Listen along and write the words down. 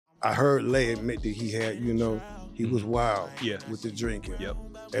I heard Lay admit that he had, he was wild Yeah. with the drinking. Yep.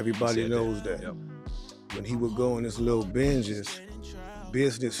 Everybody knows that. Yep. When he would go on his little binges,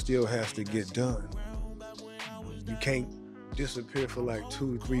 business still has to get done. You can't disappear for like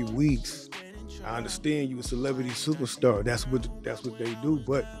 2 to 3 weeks. I understand you a celebrity superstar. That's what they do,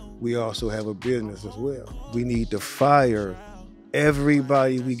 but we also have a business as well. We need to fire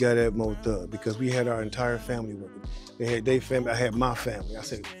everybody we got at Mo Thug because we had our entire family working. They had their family, I had my family. I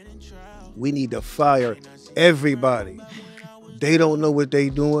said, we need to fire everybody. They don't know what they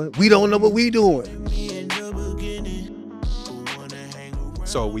doing. We don't know what we doing.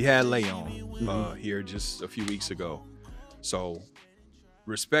 So we had Lay on here just a few weeks ago. So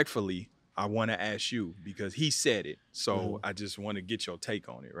respectfully, I want to ask you because he said it. So I just want to get your take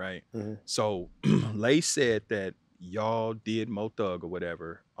on it, right? So Lay said that y'all did Mo Thug or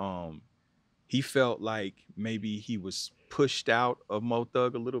whatever. He felt like maybe he was pushed out of Mo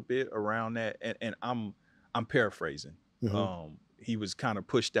Thug a little bit around that, and I'm paraphrasing. He was kind of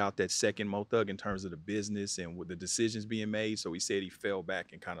pushed out that second Mo Thug in terms of the business and with the decisions being made. So he said he fell back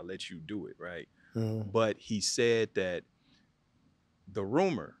and kind of let you do it, right? But he said that the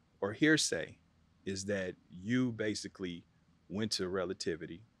rumor or hearsay is that you basically went to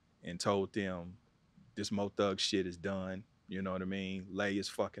Relativity and told them this Mo Thug shit is done. You know what I mean? Lay is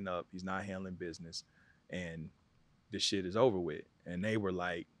fucking up. He's not handling business. And this shit is over with. And they were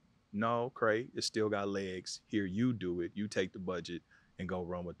like, no, Cray, it still got legs. Here, you do it. You take the budget and go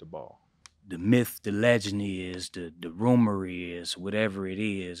run with the ball. The myth, the legend is, the rumor is, whatever it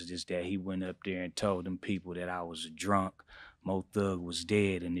is that he went up there and told them people that I was a drunk, Mo Thug was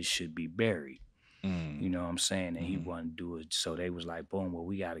dead, and it should be buried. You know what I'm saying? And he wanted to do it. So they was like, boom, well,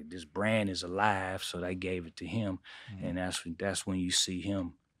 we got it. This brand is alive. So they gave it to him. And that's when you see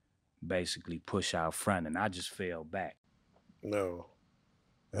him basically push out front. And I just fell back. No,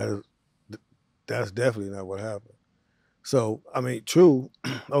 that's definitely not what happened. So, I mean, true.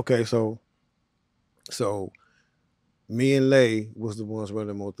 Okay, so me and Lay was the ones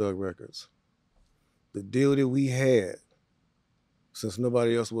running Mo Thug Records. The deal that we had, since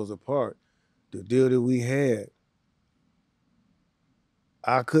nobody else was a part, the deal that we had,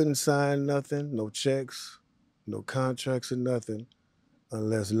 I couldn't sign nothing, no checks, no contracts or nothing,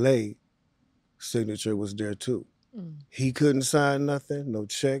 unless Lay's signature was there too. He couldn't sign nothing, no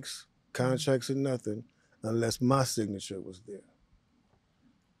checks, contracts or nothing, unless my signature was there.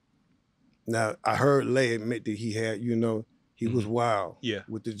 Now, I heard Lay admit that he had, he was wild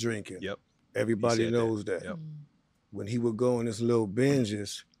with the drinking. Everybody knows that. When he would go on his little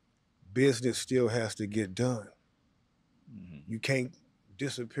binges, business still has to get done. You can't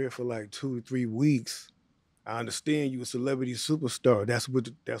disappear for like 2 to 3 weeks. I understand you a celebrity superstar. That's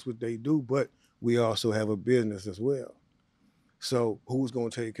what they do, but we also have a business as well. So who's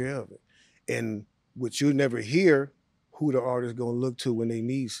gonna take care of it? And what you never hear, who the artist gonna look to when they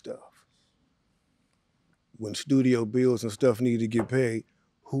need stuff. When studio bills and stuff need to get paid,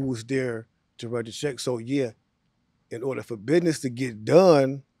 who was there to write the check? So yeah, in order for business to get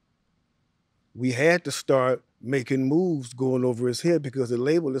done, we had to start making moves going over his head because the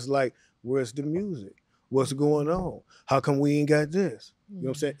label is like, where's the music? What's going on? How come we ain't got this? You know what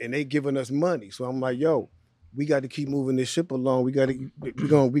I'm saying? And they giving us money. So I'm like, yo, we got to keep moving this ship along. We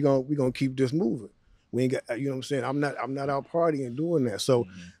gonna keep this moving. We ain't got, you know what I'm saying? I'm not out partying doing that. So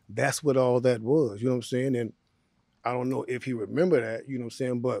that's what all that was, you know what I'm saying? And I don't know if he remember that, you know what I'm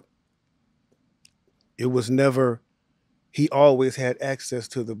saying? But it was never, he always had access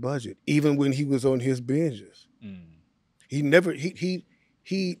to the budget, even when he was on his binges. He never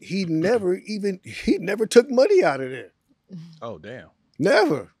took money out of there. Oh, damn.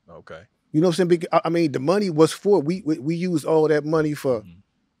 Never. Okay. You know what I'm saying? I mean, the money was for, we used all that money for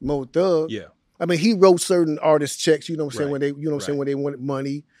Mo Thug. Yeah. I mean, he wrote certain artist checks, you know what I'm saying, Right. when they, you know what I'm saying, when they wanted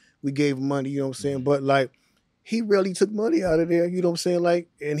money, we gave him money, you know what I'm saying? But like, he really took money out of there, you know what I'm saying? Like,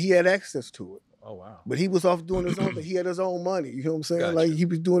 and he had access to it. Oh, wow. But he was off doing his own thing. He had his own money, you know what I'm saying? Gotcha. Like, he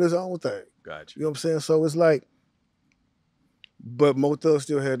was doing his own thing. Gotcha. You know what I'm saying? So it's like, but Mo Thug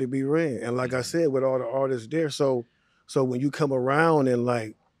still had to be ran. And like I said, with all the artists there, so when you come around and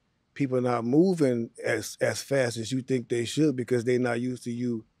like, people not moving as fast as you think they should because they're not used to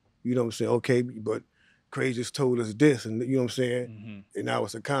you, you know what I'm saying? Okay, but Krayzie just told us this, and you know what I'm saying? And now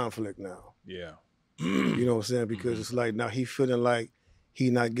it's a conflict now. Yeah. You know what I'm saying? Because it's like now he feeling like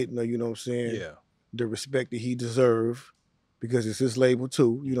he not getting the, you know what I'm saying? Yeah. The respect that he deserve because it's his label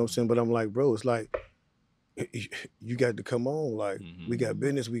too, you know what I'm saying? But I'm like, bro, it's like, you got to come on. Like, we got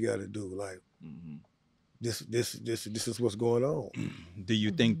business we got to do. Like, this is what's going on. Do you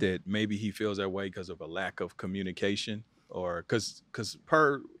think that maybe he feels that way because of a lack of communication? or cause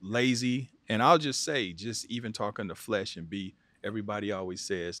per Layzie, and I'll just say, just even talking to Flesh and B, everybody always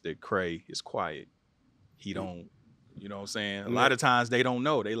says that Cray is quiet. He don't, you know what I'm saying? A lot of times they don't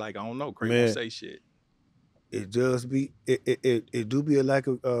know. They like, I don't know, Cray won't say shit. It does be it do be a lack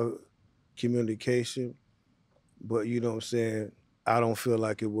of communication, but you know what I'm saying, I don't feel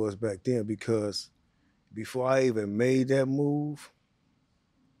like it was back then, because before I even made that move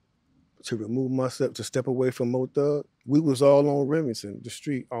to remove myself, to step away from Mo Thug, we was all on Remington, the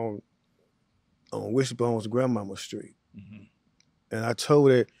street on Wishbone's Grandmama Street. Mm-hmm. And I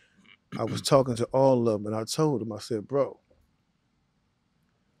told it, I was talking to all of them, and I told them, I said, bro,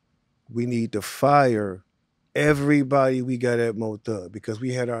 we need to fire everybody we got at Mo Thug, because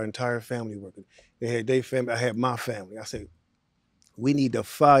we had our entire family working. They had their family, I had my family. I said, we need to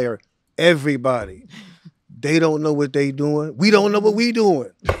fire everybody. They don't know what they doing. We don't know what we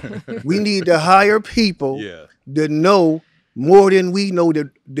doing. We need to hire people that know more than we know,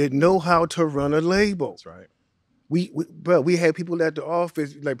 that know how to run a label. That's right. We had people at the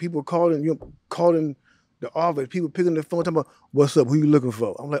office, like people calling the office, people picking the phone, talking about, what's up, who you looking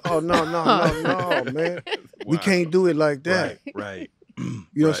for? I'm like, oh, no, man. Wow. We can't do it like that. Right. You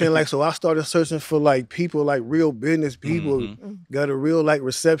know what I'm saying? Like, so I started searching for like people, like real business people, got a real like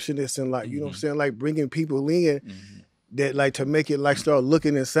receptionist, and like, you know what I'm saying? Like bringing people in that like to make it like start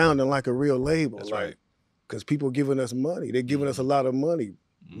looking and sounding like a real label. That's like, right. Because people giving us money. They're giving us a lot of money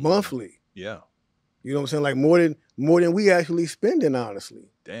monthly. Yeah. You know what I'm saying? Like more than we actually spending,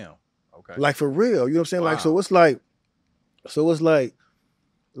 honestly. Damn. Okay. Like for real. You know what I'm saying? Wow. Like, so it's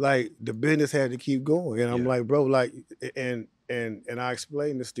like the business had to keep going. And I'm like, bro, like, and I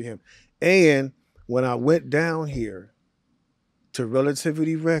explained this to him. And when I went down here to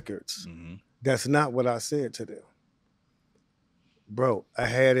Relativity Records, that's not what I said to them. Bro, I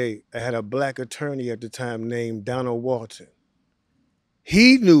had a black attorney at the time named Donald Walton.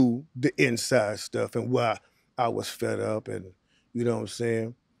 He knew the inside stuff and why I was fed up, and you know what I'm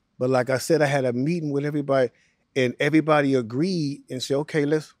saying? But like I said, I had a meeting with everybody, and everybody agreed and said, okay,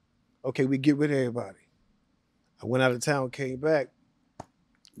 we get rid of everybody. I went out of town, came back.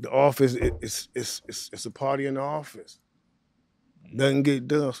 The office, it's a party in the office. Nothing get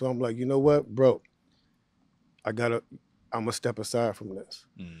done. So I'm like, you know what, bro? I'm gonna step aside from this.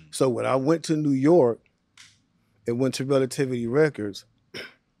 So when I went to New York and went to Relativity Records,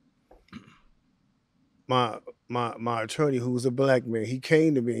 my attorney, who was a black man, he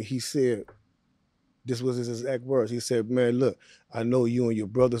came to me and he said, this was his exact words. He said, man, look, I know you and your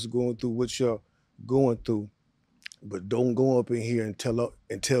brothers going through what you're going through, but don't go up in here and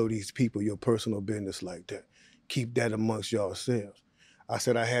tell these people your personal business like that. Keep that amongst yourselves. I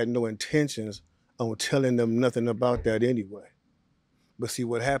said I had no intentions on telling them nothing about that anyway. But see,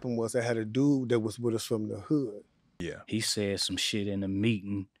 what happened was I had a dude that was with us from the hood. Yeah. He said some shit in the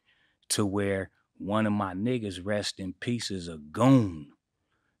meeting to where one of my niggas, rest in peace, is a goon.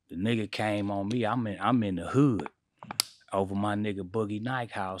 The nigga came on me. I'm in the hood over my nigga Boogie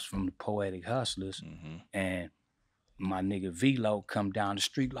Night house from the Poetic Hustlers. And my nigga Velo come down the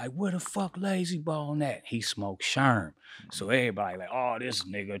street like, where the fuck Layzie Bone at? He smoked Sherm. So everybody like, oh, this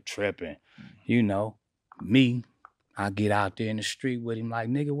nigga tripping. You know, me, I get out there in the street with him like,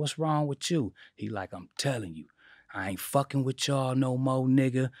 nigga, what's wrong with you? He like, I'm telling you, I ain't fucking with y'all no more,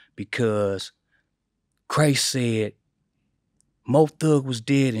 nigga, because Cray said Mo Thug was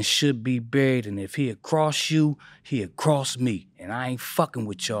dead and should be buried, and if he'd cross you, he'd cross me, and I ain't fucking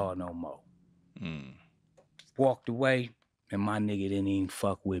with y'all no more. Walked away, and my nigga didn't even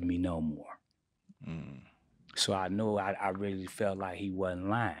fuck with me no more. So I knew I really felt like he wasn't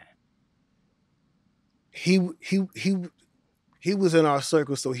lying. He was in our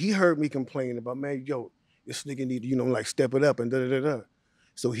circle, so he heard me complaining about, man, yo, this nigga need to, you know, like step it up and da-da-da-da.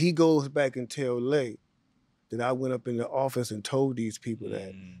 So he goes back and tell Lay that I went up in the office and told these people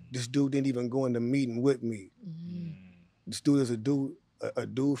that this dude didn't even go in the meeting with me. This dude is a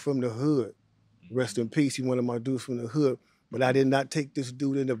dude from the hood. Rest in peace, he one of my dudes from the hood. But I did not take this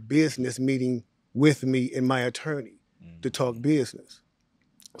dude in a business meeting with me and my attorney to talk business.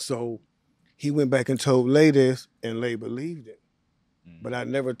 So he went back and told Lay this, and Lay believed it. But I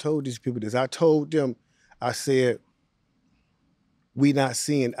never told these people this. I told them, I said, we not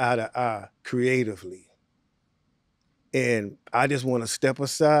seeing eye to eye creatively. And I just want to step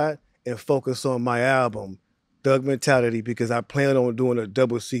aside and focus on my album, Thug Mentality, because I plan on doing a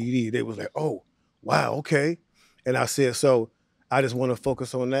double CD. They was like, oh, wow, okay. And I said, so I just want to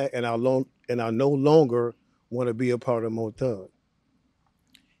focus on that, and I no longer want to be a part of Mo Thug.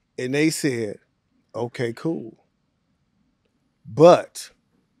 And they said, okay, cool. But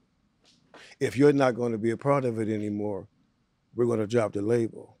if you're not going to be a part of it anymore, we're gonna drop the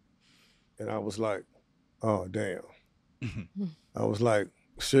label. And I was like, oh damn. I was like,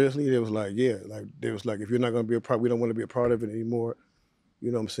 seriously? They was like, yeah. Like they was like, if you're not gonna be a part, we don't want to be a part of it anymore.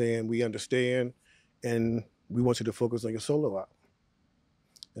 You know what I'm saying? We understand, and we want you to focus on your solo album.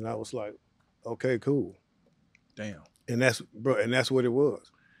 And I was like, okay, cool. Damn. And that's what it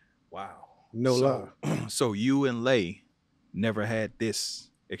was. Wow. No lie. So you and Lay never had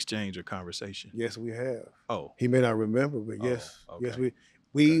this exchange or conversation? Yes, we have. Oh. He may not remember, but yes. Okay.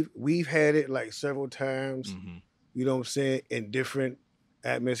 Yes, we've had it like several times, Mm-hmm. you know what I'm saying, in different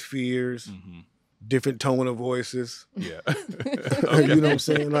atmospheres, Mm-hmm. different tone of voices. Yeah. You know what I'm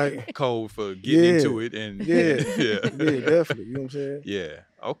saying? Like code for getting into it and yeah, yeah. definitely. You know what I'm saying? Yeah.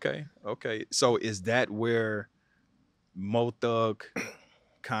 Okay. So is that where Mo Thug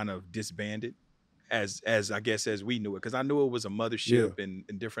kind of disbanded? As I guess as we knew it, because I knew it was a mothership and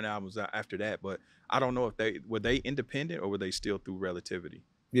different albums after that, but I don't know if they were independent or were they still through Relativity?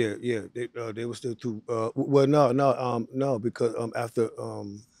 Yeah. They were still through. Well, no, because after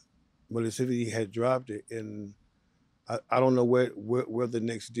Relativity had dropped it, and I don't know where the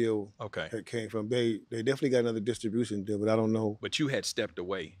next deal had came from. They definitely got another distribution deal, but I don't know. But you had stepped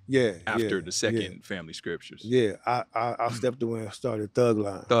away. Yeah. After the second Family Scriptures. Yeah, I stepped away and started Thug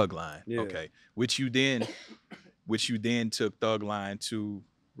Line. Thug Line. Yeah. Okay. Which you then took Thug Line to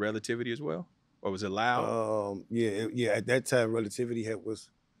Relativity as well, or was it Loud? Yeah. At that time, Relativity was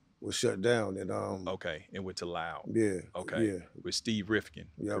shut down, and okay, and went to Loud. Yeah. Okay. Yeah. With Steve Rifkin,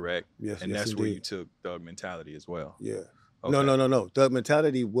 correct? Yes. And yes, that's indeed. where you took Thug Mentality as well. Yeah. Okay. No. Thug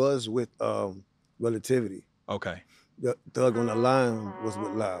Mentality was with Relativity. Okay. The Thug on the Line was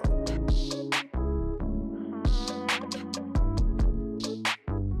with Loud.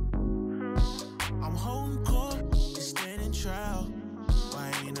 I'm home court, it's standing trial.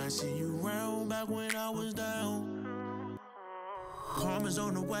 Why ain't I see you round back when I was down? Karma's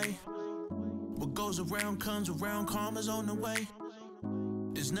on the way. What goes around comes around. Karma's on the way.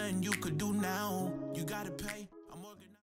 There's nothing you could do now. You gotta pay.